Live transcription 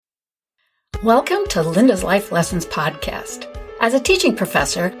Welcome to Linda's Life Lessons podcast. As a teaching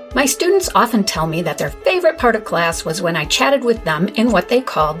professor, my students often tell me that their favorite part of class was when I chatted with them in what they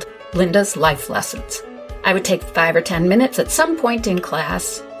called Linda's Life Lessons. I would take 5 or 10 minutes at some point in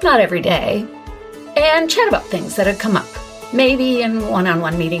class, not every day, and chat about things that had come up, maybe in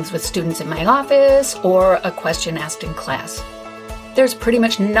one-on-one meetings with students in my office or a question asked in class. There's pretty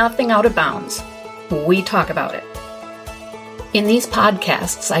much nothing out of bounds. We talk about it. In these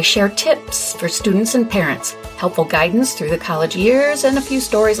podcasts, I share tips for students and parents, helpful guidance through the college years, and a few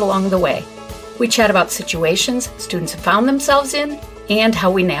stories along the way. We chat about situations students have found themselves in and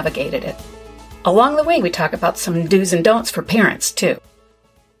how we navigated it. Along the way, we talk about some do's and don'ts for parents, too.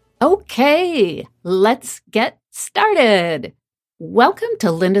 Okay, let's get started. Welcome to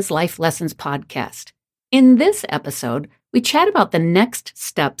Linda's Life Lessons podcast. In this episode, we chat about the next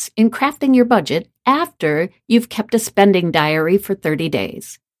steps in crafting your budget after you've kept a spending diary for 30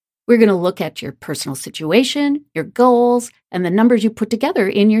 days. We're going to look at your personal situation, your goals, and the numbers you put together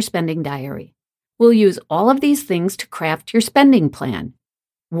in your spending diary. We'll use all of these things to craft your spending plan.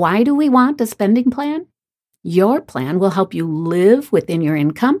 Why do we want a spending plan? Your plan will help you live within your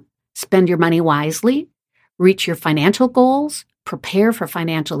income, spend your money wisely, reach your financial goals, prepare for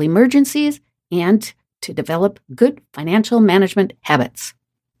financial emergencies, and to develop good financial management habits.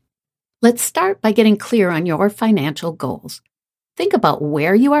 Let's start by getting clear on your financial goals. Think about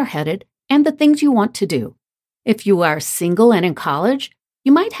where you are headed and the things you want to do. If you are single and in college,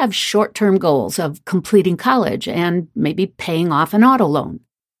 you might have short-term goals of completing college and maybe paying off an auto loan.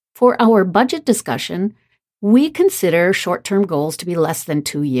 For our budget discussion, we consider short-term goals to be less than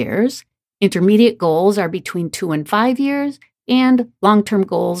 2 years, intermediate goals are between 2 and 5 years, and long-term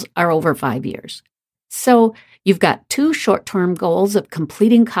goals are over 5 years. So you've got 2 short-term goals of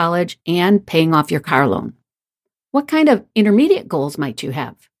completing college and paying off your car loan. What kind of intermediate goals might you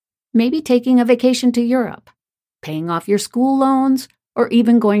have? Maybe taking a vacation to Europe, paying off your school loans, or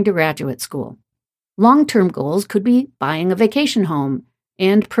even going to graduate school. Long-term goals could be buying a vacation home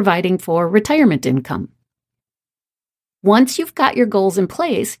and providing for retirement income. Once you've got your goals in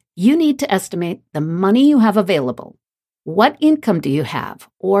place, you need to estimate the money you have available. What income do you have,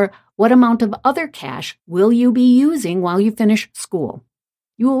 or what amount of other cash will you be using while you finish school?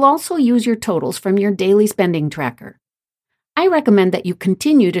 You will also use your totals from your daily spending tracker. I recommend that you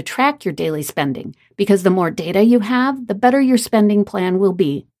continue to track your daily spending because the more data you have, the better your spending plan will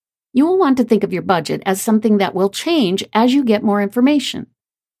be. You will want to think of your budget as something that will change as you get more information.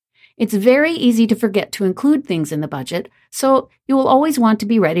 It's very easy to forget to include things in the budget, so you will always want to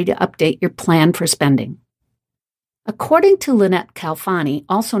be ready to update your plan for spending. According to Lynette Calfani,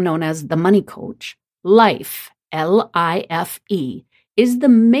 also known as the Money Coach, LIFE, L-I-F-E, is the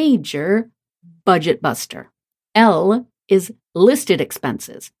major budget buster. L is listed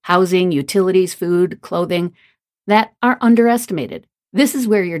expenses, housing, utilities, food, clothing, that are underestimated. This is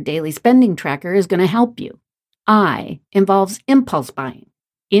where your daily spending tracker is going to help you. I involves impulse buying,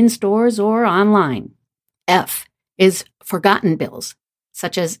 in stores or online. F is forgotten bills,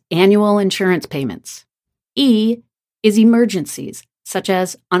 such as annual insurance payments. E is emergencies, such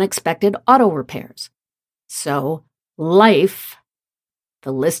as unexpected auto repairs. So, LIFE,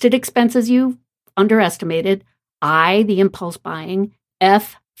 the listed expenses you've underestimated, I, the impulse buying,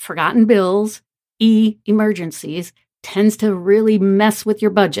 F, forgotten bills, E, emergencies, tends to really mess with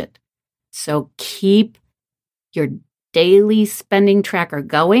your budget. So keep your daily spending tracker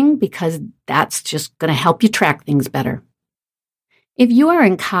going because that's just going to help you track things better. If you are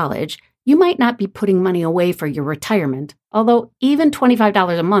in college, you might not be putting money away for your retirement, although even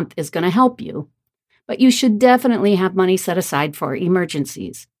 $25 a month is going to help you. But you should definitely have money set aside for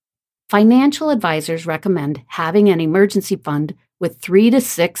emergencies. Financial advisors recommend having an emergency fund with 3 to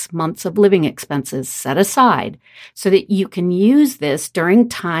 6 months of living expenses set aside so that you can use this during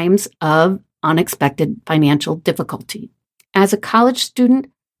times of unexpected financial difficulty. As a college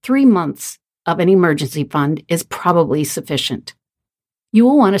student, 3 months of an emergency fund is probably sufficient. You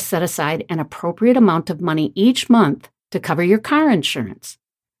will want to set aside an appropriate amount of money each month to cover your car insurance.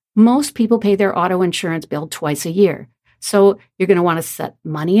 Most people pay their auto insurance bill twice a year, so you're going to want to set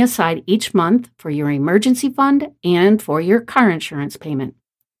money aside each month for your emergency fund and for your car insurance payment.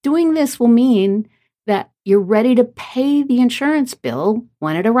 Doing this will mean that you're ready to pay the insurance bill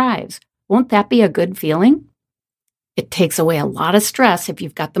when it arrives. Won't that be a good feeling? It takes away a lot of stress if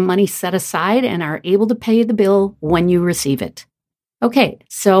you've got the money set aside and are able to pay the bill when you receive it. Okay,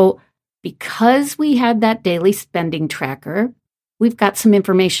 so because we have that daily spending tracker, we've got some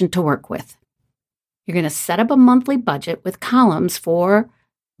information to work with. You're going to set up a monthly budget with columns for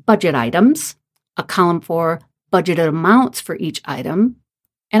budget items, a column for budgeted amounts for each item,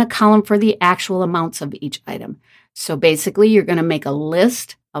 and a column for the actual amounts of each item. So basically, you're going to make a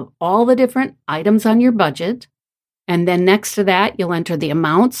list of all the different items on your budget. And then next to that, you'll enter the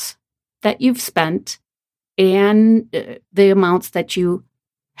amounts that you've spent and the amounts that you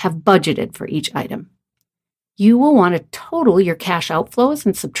have budgeted for each item. You will want to total your cash outflows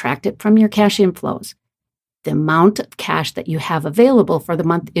and subtract it from your cash inflows. The amount of cash that you have available for the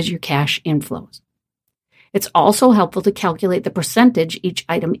month is your cash inflows. It's also helpful to calculate the percentage each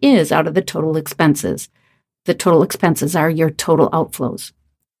item is out of the total expenses. The total expenses are your total outflows.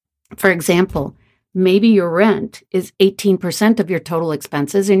 For example, maybe your rent is 18% of your total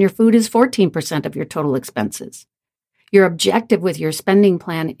expenses and your food is 14% of your total expenses. Your objective with your spending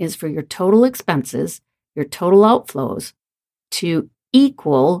plan is for your total expenses, your total outflows, to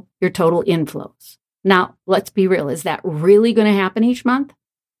equal your total inflows. Now, let's be real. Is that really going to happen each month?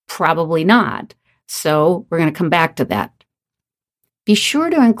 Probably not. So we're going to come back to that. Be sure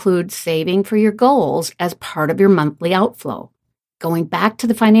to include saving for your goals as part of your monthly outflow. Going back to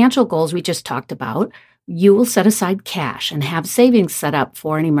the financial goals we just talked about, you will set aside cash and have savings set up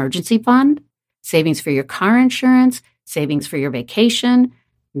for an emergency fund, savings for your car insurance, savings for your vacation,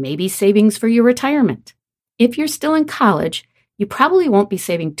 maybe savings for your retirement. If you're still in college, you probably won't be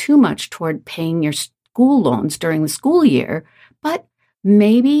saving too much toward paying your school loans during the school year, but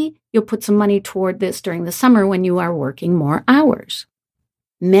maybe you'll put some money toward this during the summer when you are working more hours.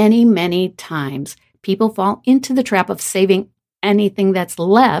 Many, many times, people fall into the trap of saving anything that's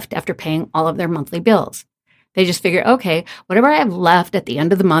left after paying all of their monthly bills. They just figure, okay, whatever I have left at the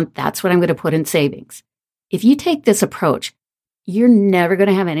end of the month, that's what I'm going to put in savings. If you take this approach, you're never going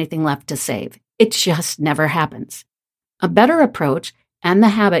to have anything left to save. It just never happens. A better approach, and the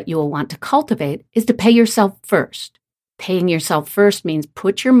habit you will want to cultivate, is to pay yourself first. Paying yourself first means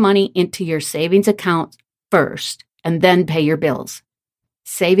put your money into your savings account first and then pay your bills.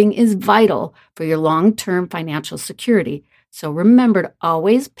 Saving is vital for your long-term financial security, so remember to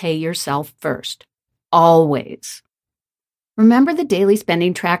always pay yourself first. Always. Remember the daily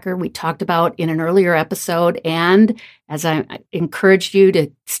spending tracker we talked about in an earlier episode, and as I encouraged you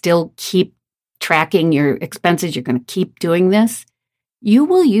to still keep tracking your expenses, you're going to keep doing this. You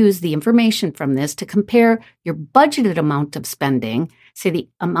will use the information from this to compare your budgeted amount of spending, say the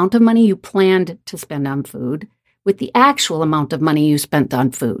amount of money you planned to spend on food, with the actual amount of money you spent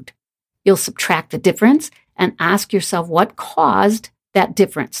on food. You'll subtract the difference and ask yourself what caused that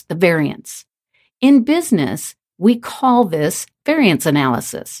difference, the variance. In business, we call this variance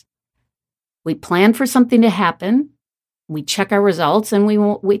analysis. We plan for something to happen, we check our results, and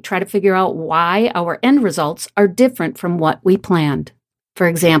we try to figure out why our end results are different from what we planned. For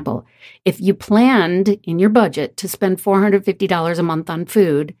example, if you planned in your budget to spend $450 a month on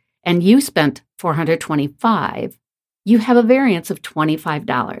food and you spent $425, you have a variance of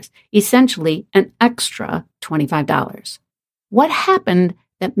 $25, essentially an extra $25. What happened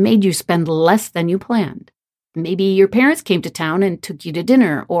that made you spend less than you planned? Maybe your parents came to town and took you to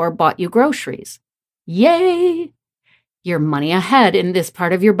dinner or bought you groceries. Yay! You're money ahead in this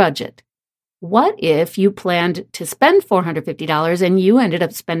part of your budget. What if you planned to spend $450 and you ended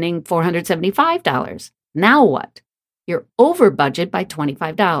up spending $475? Now what? You're over budget by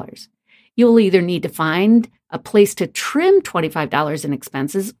 $25. You'll either need to find a place to trim $25 in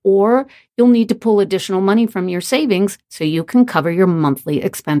expenses, or you'll need to pull additional money from your savings so you can cover your monthly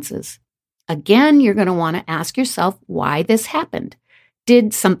expenses. Again, you're going to want to ask yourself why this happened.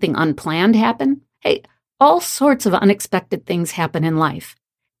 Did something unplanned happen? Hey, all sorts of unexpected things happen in life.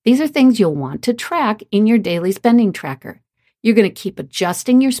 These are things you'll want to track in your daily spending tracker. You're going to keep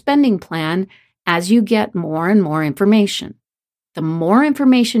adjusting your spending plan as you get more and more information. The more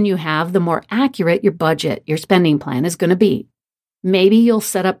information you have, the more accurate your budget, your spending plan is going to be. Maybe you'll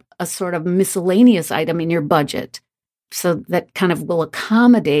set up a sort of miscellaneous item in your budget so that kind of will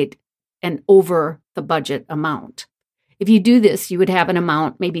accommodate an over the budget amount. If you do this, you would have an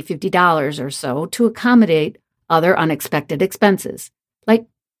amount, maybe $50 or so, to accommodate other unexpected expenses. Like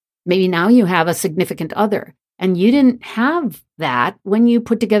maybe now you have a significant other, and you didn't have that when you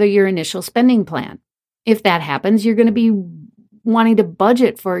put together your initial spending plan. If that happens, you're going to be wanting to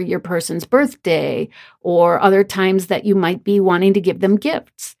budget for your person's birthday or other times that you might be wanting to give them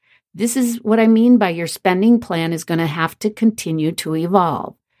gifts. This is what I mean by your spending plan is going to have to continue to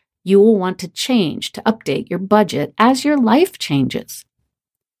evolve. You will want to change, to update your budget as your life changes.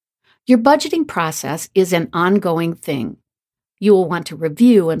 Your budgeting process is an ongoing thing. You will want to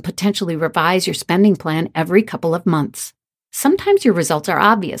review and potentially revise your spending plan every couple of months. Sometimes your results are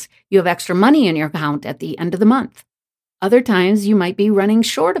obvious. You have extra money in your account at the end of the month. Other times you might be running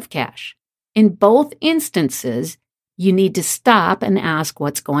short of cash. In both instances, you need to stop and ask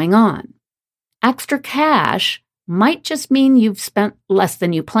what's going on. Extra cash might just mean you've spent less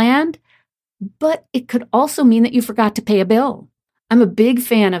than you planned, but it could also mean that you forgot to pay a bill. I'm a big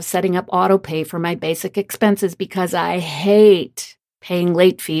fan of setting up auto pay for my basic expenses because I hate paying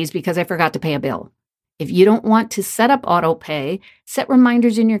late fees because I forgot to pay a bill. If you don't want to set up auto pay, set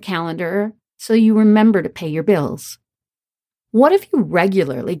reminders in your calendar so you remember to pay your bills. What if you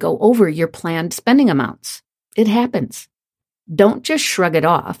regularly go over your planned spending amounts? It happens. Don't just shrug it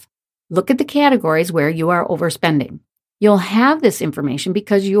off. Look at the categories where you are overspending. You'll have this information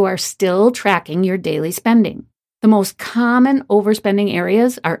because you are still tracking your daily spending. The most common overspending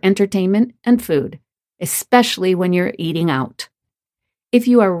areas are entertainment and food, especially when you're eating out. If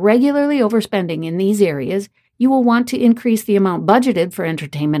you are regularly overspending in these areas, you will want to increase the amount budgeted for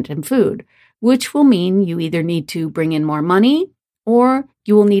entertainment and food, which will mean you either need to bring in more money or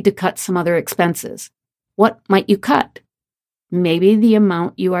you will need to cut some other expenses. What might you cut? Maybe the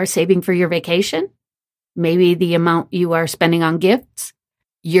amount you are saving for your vacation? Maybe the amount you are spending on gifts?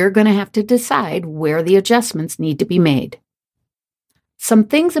 You're going to have to decide where the adjustments need to be made. Some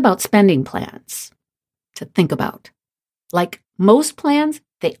things about spending plans to think about. Like most plans,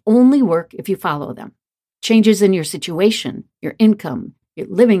 they only work if you follow them. Changes in your situation, your income, your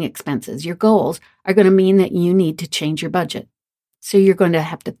living expenses, your goals are going to mean that you need to change your budget. So you're going to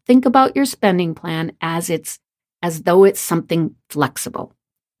have to think about your spending plan as though it's something flexible,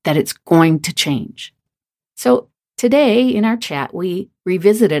 that it's going to change. So today in our chat, we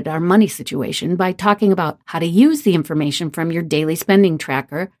revisited our money situation by talking about how to use the information from your daily spending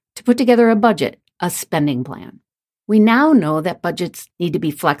tracker to put together a budget, a spending plan. We now know that budgets need to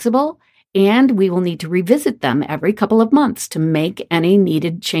be flexible, and we will need to revisit them every couple of months to make any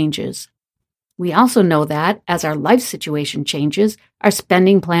needed changes. We also know that as our life situation changes, our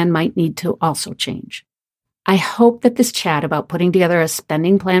spending plan might need to also change. I hope that this chat about putting together a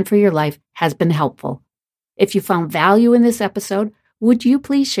spending plan for your life has been helpful. If you found value in this episode, would you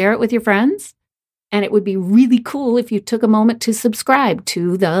please share it with your friends? And it would be really cool if you took a moment to subscribe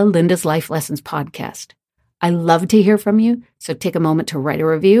to the Linda's Life Lessons podcast. I love to hear from you, so take a moment to write a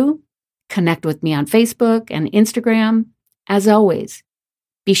review, connect with me on Facebook and Instagram. As always,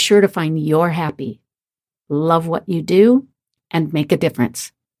 be sure to find your happy, love what you do, and make a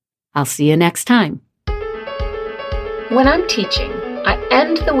difference. I'll see you next time. When I'm teaching, I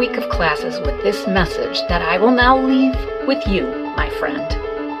end the week of classes with this message that I will now leave with you, my friend.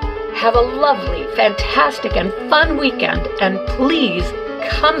 Have a lovely, fantastic, and fun weekend, and please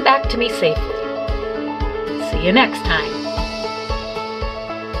come back to me safely. See you next time.